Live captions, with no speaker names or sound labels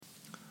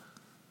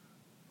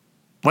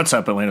What's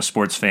up, Atlanta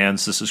sports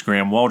fans? This is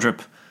Graham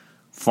Waldrop,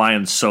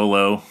 flying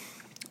solo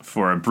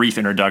for a brief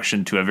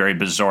introduction to a very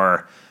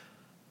bizarre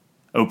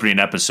opening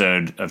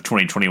episode of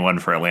 2021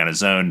 for Atlanta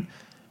Zone.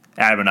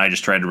 Adam and I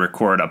just tried to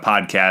record a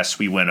podcast.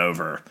 We went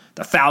over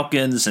the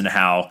Falcons and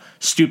how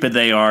stupid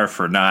they are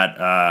for not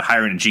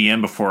hiring a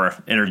GM before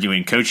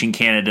interviewing coaching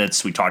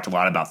candidates. We talked a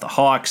lot about the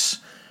Hawks.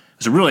 It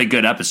was a really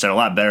good episode, a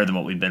lot better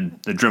than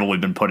the drivel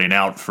we've been putting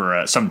out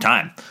for some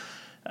time,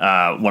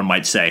 one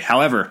might say.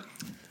 However,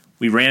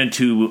 we ran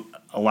into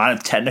a lot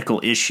of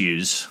technical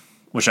issues,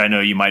 which I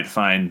know you might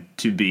find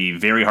to be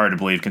very hard to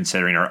believe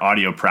considering our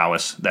audio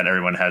prowess that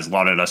everyone has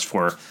lauded us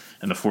for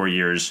in the 4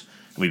 years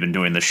we've been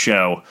doing this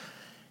show.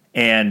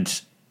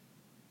 And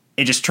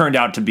it just turned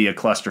out to be a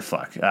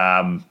clusterfuck.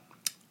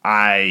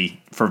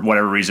 For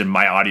whatever reason,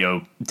 my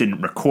audio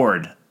didn't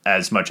record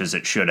as much as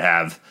it should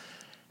have.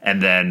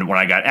 And then when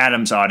I got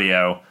Adam's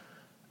audio,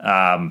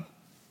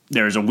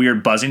 there's a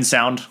weird buzzing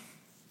sound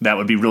that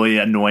would be really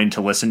annoying to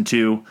listen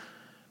to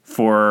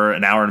for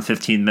an hour and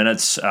 15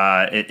 minutes.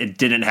 It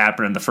didn't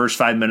happen in the first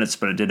 5 minutes,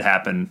 but it did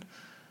happen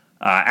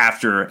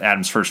after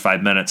Adam's first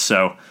 5 minutes.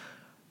 So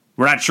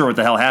we're not sure what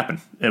the hell happened.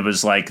 It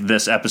was like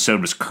this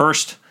episode was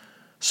cursed.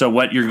 So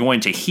what you're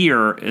going to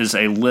hear is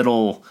a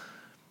little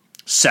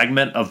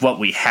segment of what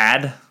we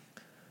had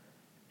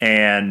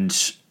and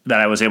that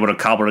I was able to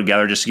cobble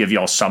together just to give you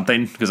all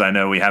something, because I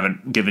know we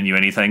haven't given you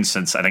anything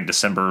since, I think,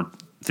 December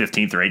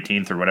 15th or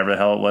 18th or whatever the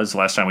hell it was the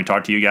last time we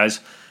talked to you guys.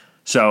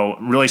 So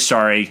really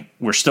sorry.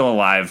 We're still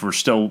alive. We're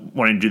still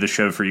wanting to do the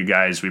show for you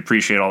guys. We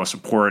appreciate all the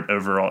support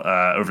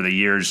over the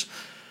years.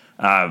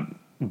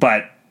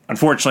 But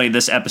unfortunately,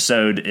 this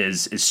episode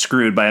is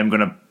screwed by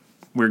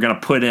we're going to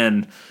put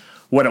in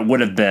what it would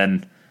have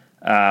been,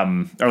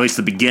 or at least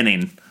the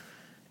beginning.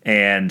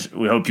 And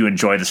we hope you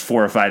enjoy this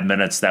 4 or 5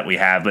 minutes that we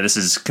have. But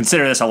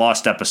consider this a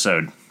lost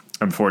episode,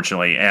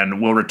 unfortunately.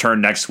 And we'll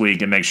return next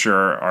week and make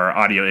sure our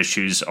audio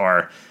issues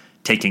are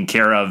taken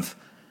care of,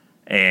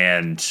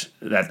 and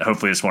that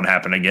hopefully this won't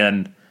happen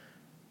again.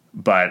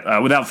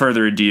 But without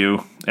further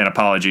ado, and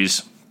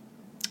apologies,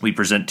 we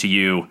present to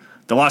you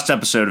the lost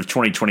episode of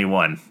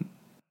 2021.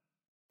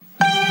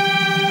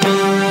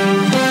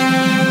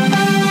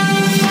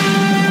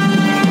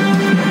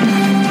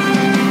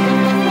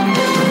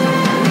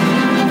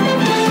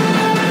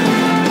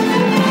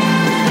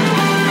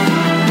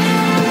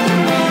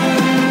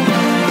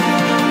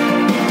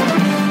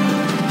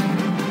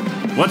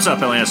 What's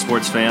up, Atlanta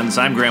sports fans?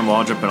 I'm Graham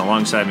Waldrop, and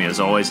alongside me, as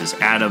always, is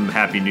Adam.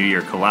 Happy New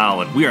Year,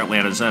 Kalal, and we are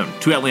Atlanta Zone.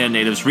 Two Atlanta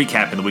natives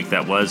recapping the week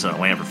that was in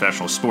Atlanta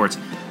professional sports,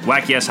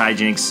 wacky-ass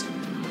hijinks,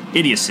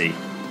 idiocy,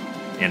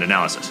 and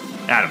analysis.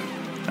 Adam,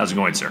 how's it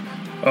going, sir?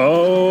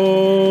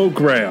 Oh,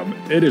 Graham,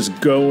 it is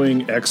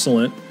going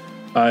excellent.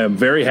 I am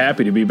very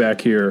happy to be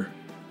back here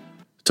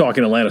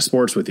talking Atlanta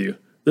sports with you.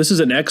 This is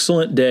an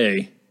excellent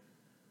day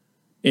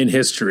in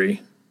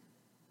history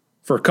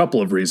for a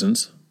couple of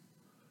reasons.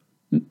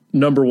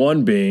 Number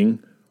one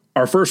being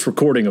our first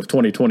recording of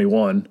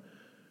 2021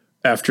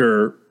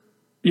 after,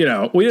 we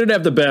didn't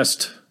have the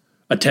best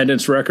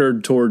attendance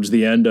record towards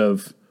the end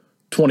of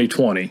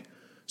 2020.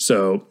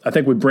 So I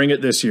think we bring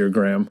it this year,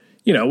 Graham.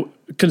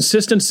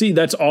 Consistency,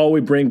 that's all we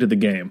bring to the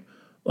game.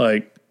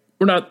 Like,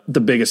 we're not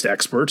the biggest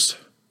experts.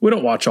 We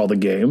don't watch all the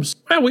games.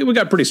 We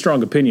got pretty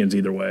strong opinions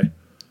either way.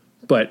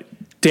 But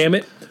damn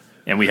it.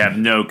 And we have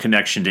no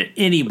connection to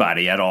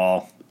anybody at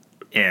all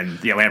in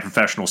the Atlanta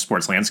professional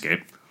sports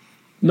landscape.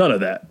 None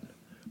of that.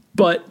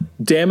 But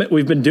damn it,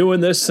 we've been doing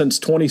this since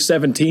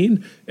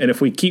 2017, and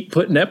if we keep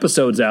putting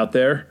episodes out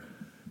there,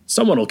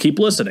 someone will keep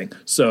listening.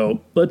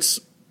 So let's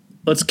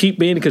keep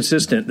being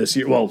consistent this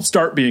year. Well,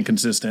 start being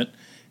consistent.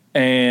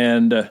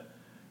 And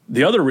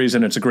the other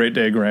reason it's a great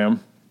day,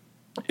 Graham,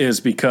 is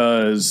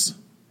because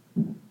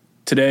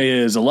today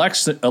is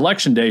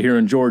election day here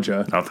in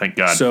Georgia. Oh, thank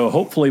God. So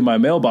hopefully my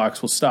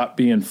mailbox will stop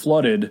being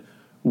flooded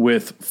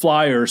with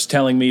flyers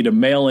telling me to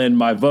mail in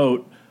my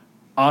vote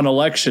on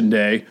election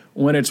day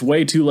when it's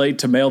way too late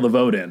to mail the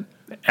vote in.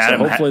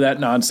 Adam, so hopefully that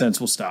nonsense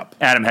will stop.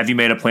 Adam, have you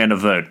made a plan to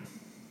vote?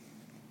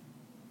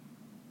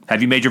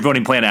 Have you made your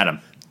voting plan,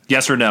 Adam?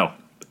 Yes or no?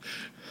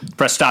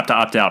 Press stop to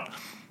opt out.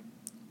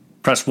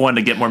 Press 1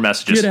 to get more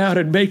messages. Get out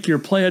and make your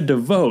plan to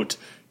vote.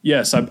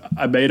 Yes,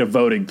 I made a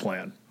voting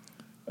plan.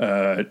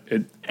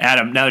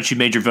 Adam, now that you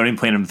made your voting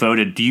plan and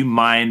voted, do you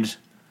mind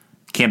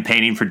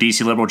campaigning for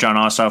DC Liberal Jon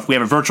Ossoff? We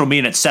have a virtual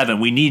meeting at 7.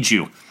 We need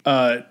you.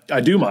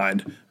 I do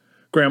mind.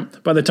 Graham,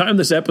 by the time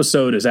this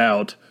episode is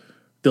out,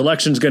 the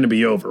election's going to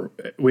be over.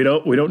 We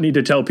don't need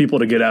to tell people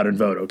to get out and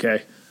vote,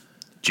 okay?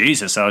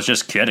 Jesus, I was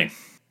just kidding.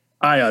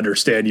 I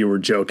understand you were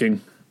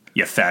joking.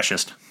 You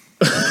fascist.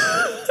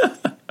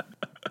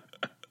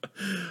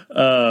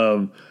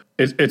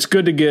 It's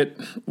good to get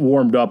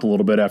warmed up a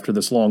little bit after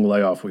this long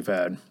layoff we've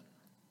had.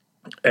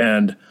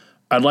 And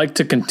I'd like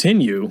to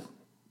continue.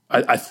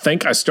 I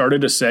think I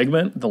started a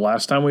segment the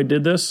last time we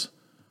did this.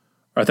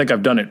 I think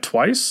I've done it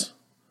twice.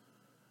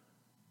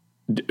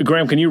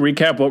 Graham, can you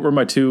recap what were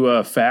my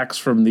two facts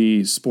from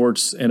the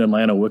Sports in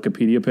Atlanta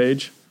Wikipedia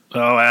page?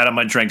 Oh, Adam,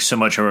 I drank so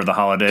much over the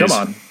holidays.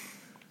 Come on.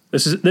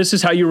 This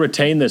is how you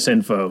retain this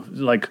info.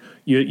 Like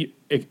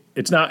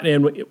it's not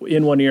in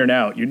 1 ear and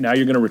out. Now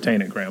you're going to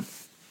retain it, Graham.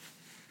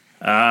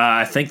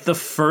 I think the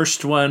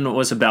first one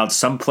was about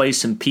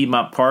someplace in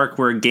Piedmont Park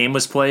where a game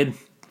was played.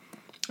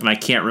 And I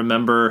can't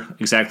remember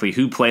exactly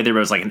who played there, but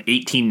it was like in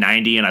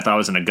 1890, and I thought it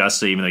was in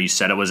Augusta, even though you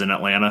said it was in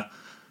Atlanta.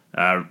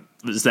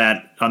 Was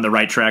that on the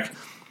right track?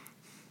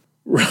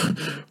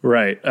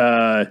 Right.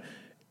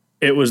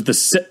 It was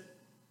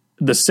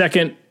the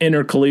second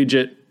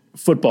intercollegiate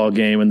football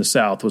game in the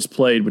South was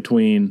played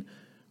between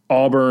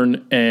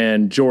Auburn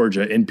and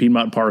Georgia in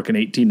Piedmont Park in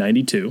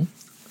 1892.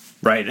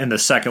 Right, and the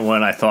second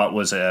one I thought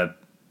is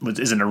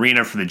an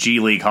arena for the G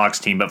League Hawks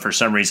team, but for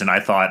some reason I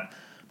thought,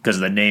 because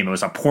of the name, it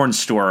was a porn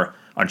store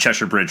on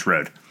Cheshire Bridge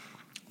Road,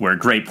 where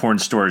great porn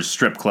stores,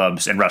 strip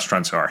clubs, and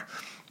restaurants are.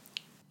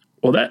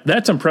 Well,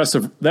 that's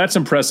impressive. That's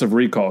impressive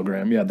recall,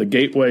 Graham. Yeah, the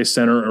Gateway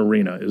Center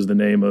Arena is the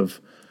name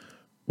of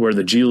where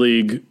the G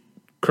League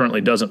currently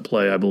doesn't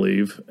play, I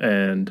believe,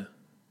 and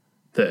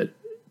the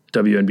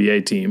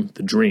WNBA team,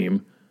 the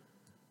Dream.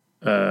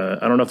 I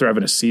don't know if they're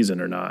having a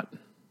season or not.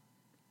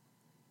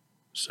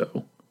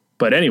 So,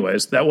 but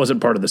anyways, that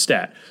wasn't part of the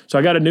stat. So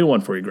I got a new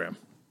one for you, Graham.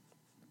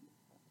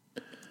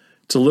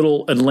 It's a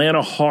little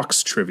Atlanta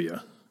Hawks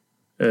trivia.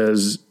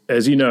 As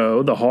you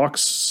know, the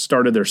Hawks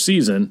started their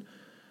season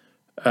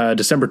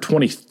December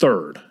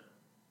 23rd.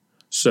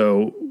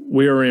 So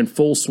we are in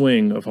full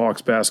swing of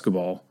Hawks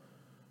basketball,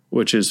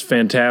 which is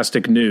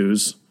fantastic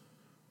news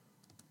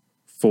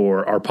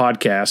for our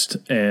podcast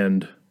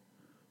and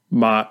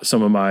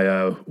some of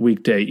my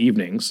weekday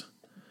evenings.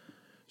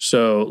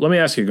 So let me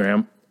ask you,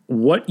 Graham,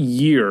 what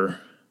year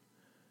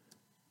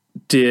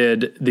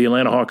did the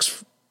Atlanta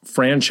Hawks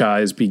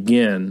franchise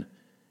begin,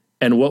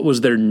 and what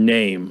was their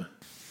name?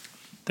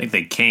 I think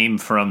they came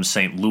from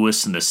St.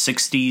 Louis in the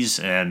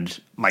 60s, and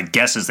my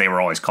guess is they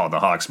were always called the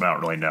Hawks, but I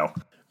don't really know.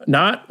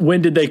 Not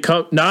when did they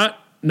come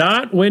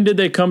when did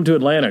they come to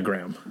Atlanta,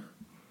 Graham?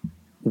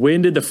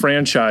 When did the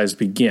franchise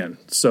begin?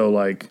 So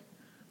like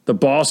the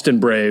Boston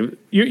Brave,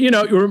 you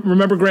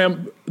remember,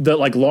 Graham, the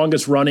like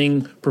longest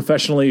running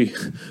professionally.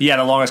 Yeah,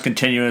 the longest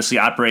continuously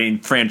operating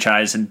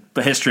franchise in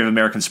the history of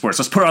American sports.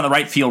 Let's put it on the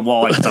right field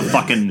wall like it's a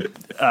fucking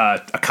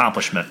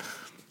accomplishment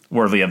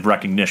worthy of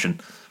recognition,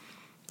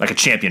 like a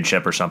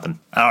championship or something.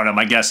 I don't know.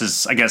 My guess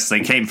is, I guess they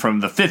came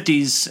from the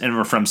 50s and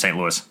were from St.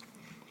 Louis.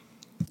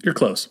 You're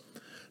close.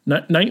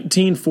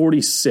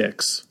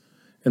 1946,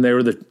 and they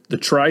were the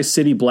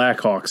Tri-City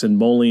Blackhawks in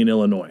Moline,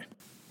 Illinois.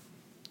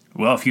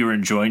 Well, if you were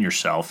enjoying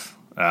yourself,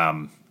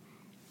 the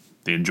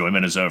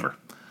enjoyment is over.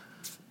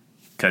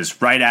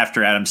 Because right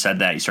after Adam said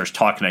that, he starts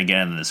talking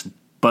again, and this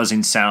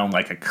buzzing sound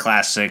like a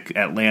classic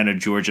Atlanta,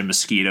 Georgia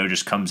mosquito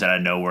just comes out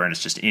of nowhere, and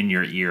it's just in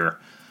your ear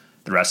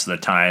the rest of the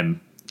time.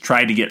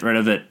 Tried to get rid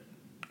of it,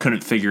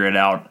 couldn't figure it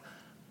out.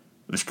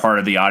 It was part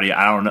of the audio.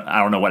 I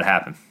don't know what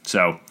happened.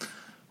 So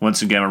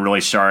once again, I'm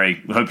really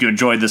sorry. We hope you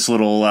enjoyed this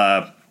little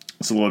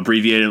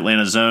abbreviated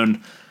Atlanta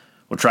zone.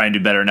 We'll try and do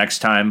better next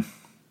time.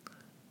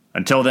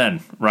 Until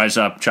then, rise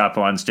up, chop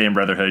on, stay in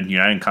brotherhood,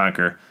 unite and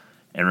conquer,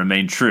 and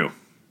remain true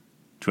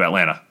to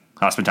Atlanta.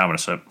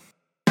 Hospitometer.